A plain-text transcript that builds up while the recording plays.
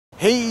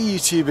Hey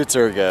YouTube, it's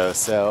Urgo.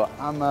 So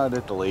I'm out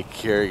at the lake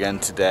here again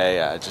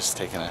today, just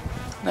taking a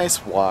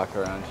nice walk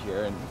around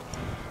here, and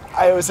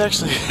I was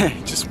actually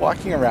just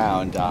walking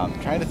around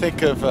trying to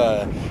think of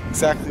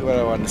exactly what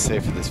I wanted to say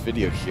for this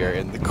video here,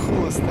 and the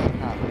coolest thing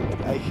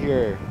happened. I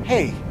hear,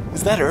 "Hey,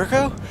 is that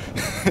Urgo?"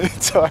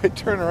 So I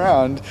turn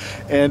around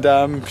and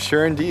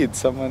sure indeed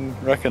someone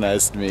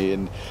recognized me,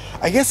 and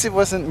I guess it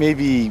wasn't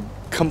maybe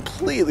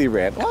completely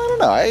random. Well, I don't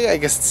know. I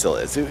guess it still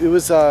is. It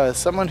was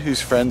someone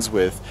who's friends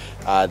with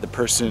the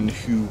person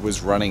who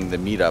was running the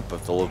meetup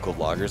of the local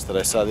vloggers that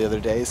I saw the other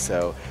day.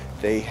 So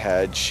they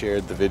had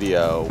shared the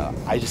video.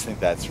 I just think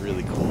that's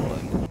really cool.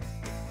 And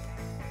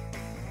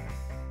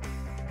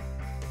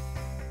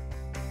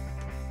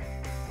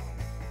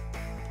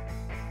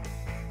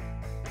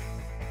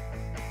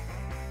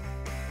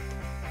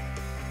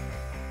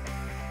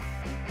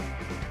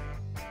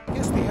I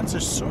guess the answer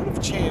sort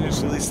of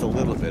changed, at least a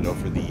little bit,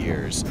 over the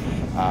years.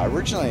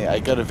 Originally, I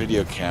got a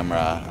video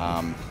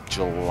camera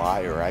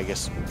July, or I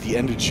guess the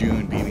end of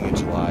June, beginning of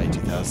July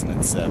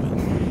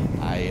 2007.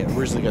 I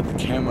originally got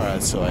the camera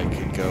so I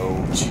could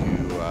go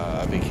to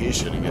a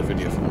vacation and get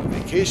video from a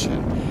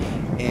vacation.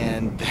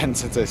 And then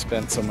since I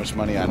spent so much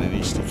money on an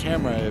HD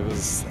camera, I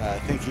was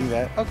thinking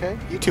that, okay,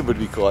 YouTube would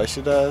be cool. I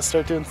should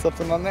start doing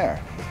something on there.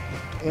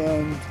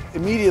 And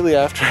immediately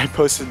after I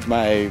posted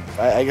my,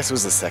 I guess it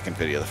was the second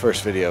video. The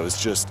first video was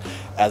just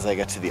as I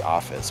got to the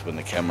office when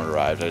the camera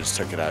arrived. I just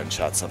took it out and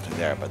shot something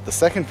there. But the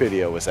second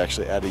video was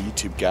actually at a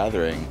YouTube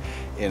gathering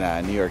in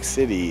New York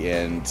City,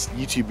 and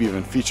YouTube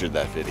even featured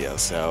that video.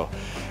 So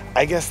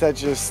I guess that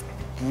just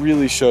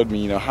really showed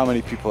me, how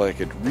many people I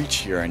could reach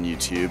here on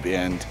YouTube.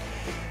 And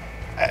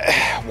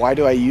why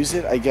do I use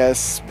it? I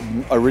guess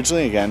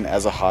originally, again,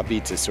 as a hobby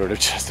to sort of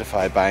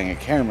justify buying a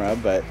camera,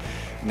 but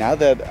now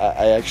that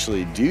I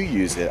actually do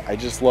use it, I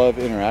just love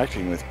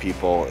interacting with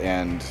people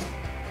and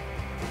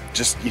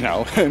just,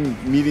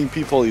 meeting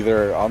people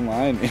either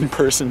online, in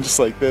person, just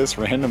like this,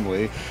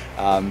 randomly.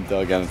 Though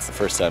again, it's the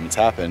first time it's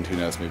happened. Who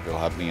knows, maybe it'll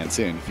happen again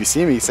soon. If you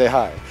see me, say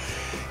hi.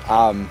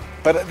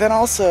 But then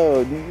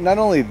also, not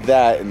only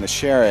that and the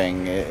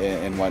sharing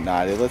and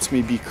whatnot, it lets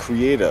me be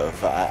creative.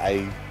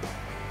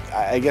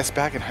 I guess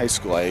back in high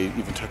school, I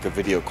even took a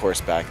video course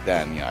back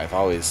then. I've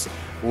always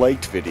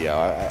liked video.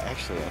 I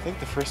think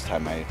the first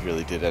time I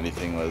really did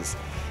anything was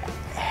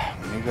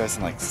maybe I was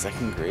in like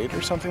second grade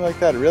or something like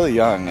that, really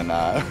young, and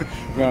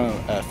we were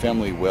on a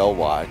family whale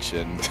watch,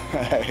 and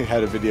I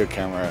had a video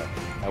camera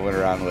I went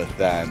around with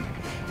then.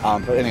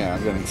 But anyway,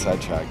 I'm getting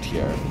sidetracked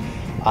here.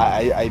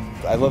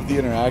 I love the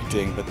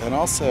interacting, but then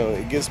also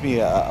it gives me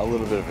a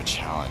little bit of a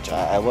challenge.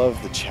 I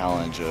love the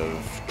challenge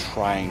of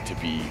trying to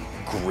be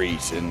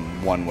great in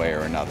one way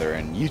or another,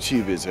 and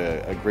YouTube is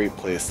a great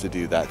place to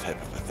do that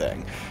type of a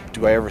thing.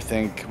 Do I ever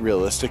think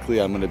realistically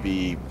I'm going to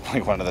be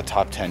like one of the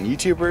top 10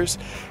 YouTubers?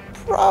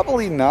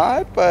 Probably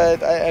not,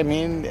 but I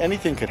mean,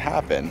 anything could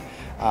happen.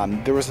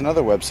 There was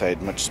another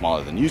website much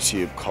smaller than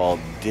YouTube called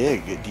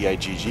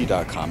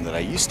digg.com that I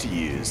used to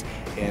use,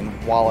 and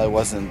while I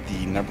wasn't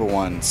the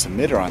 #1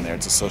 submitter on there,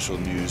 it's a social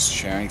news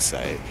sharing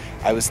site,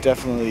 I was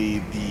definitely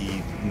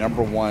the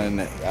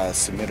 #1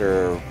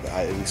 submitter,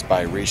 at least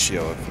by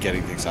ratio of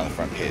getting things on the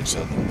front page, so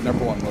the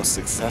 #1 most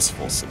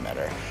successful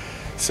submitter.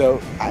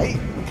 So I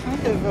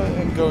kind of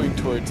am going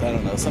towards, I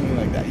don't know, something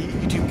like that.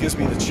 YouTube gives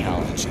me the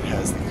challenge. It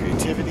has the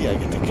creativity, I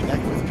get to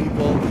connect with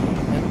people,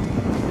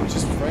 and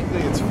just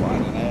frankly it's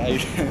fun. And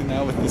I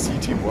now with this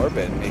YouTube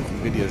orbit,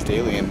 making videos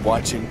daily and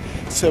watching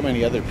so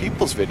many other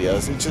people's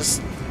videos,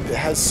 it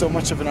has so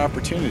much of an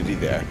opportunity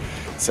there.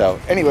 So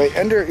anyway,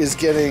 Ender is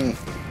getting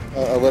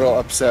a little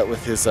upset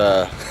with his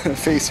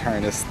face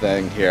harness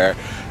thing here.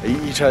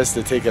 He tries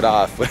to take it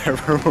off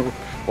whenever we're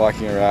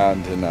walking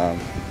around, and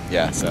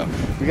yeah, so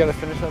we got to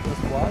finish up this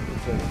vlog.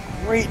 It's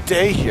a great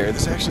day here.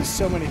 There's actually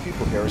so many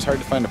people here. It was hard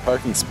to find a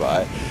parking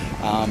spot,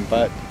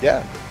 but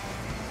yeah,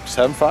 just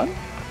having fun.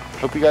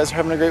 Hope you guys are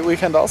having a great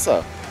weekend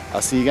also.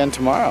 I'll see you again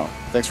tomorrow.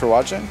 Thanks for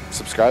watching,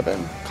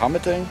 subscribing,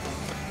 commenting,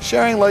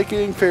 sharing,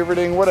 liking,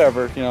 favoriting,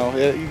 whatever.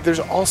 There's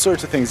all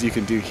sorts of things you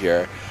can do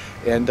here,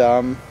 and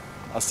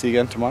I'll see you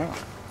again tomorrow.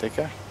 Take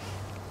care.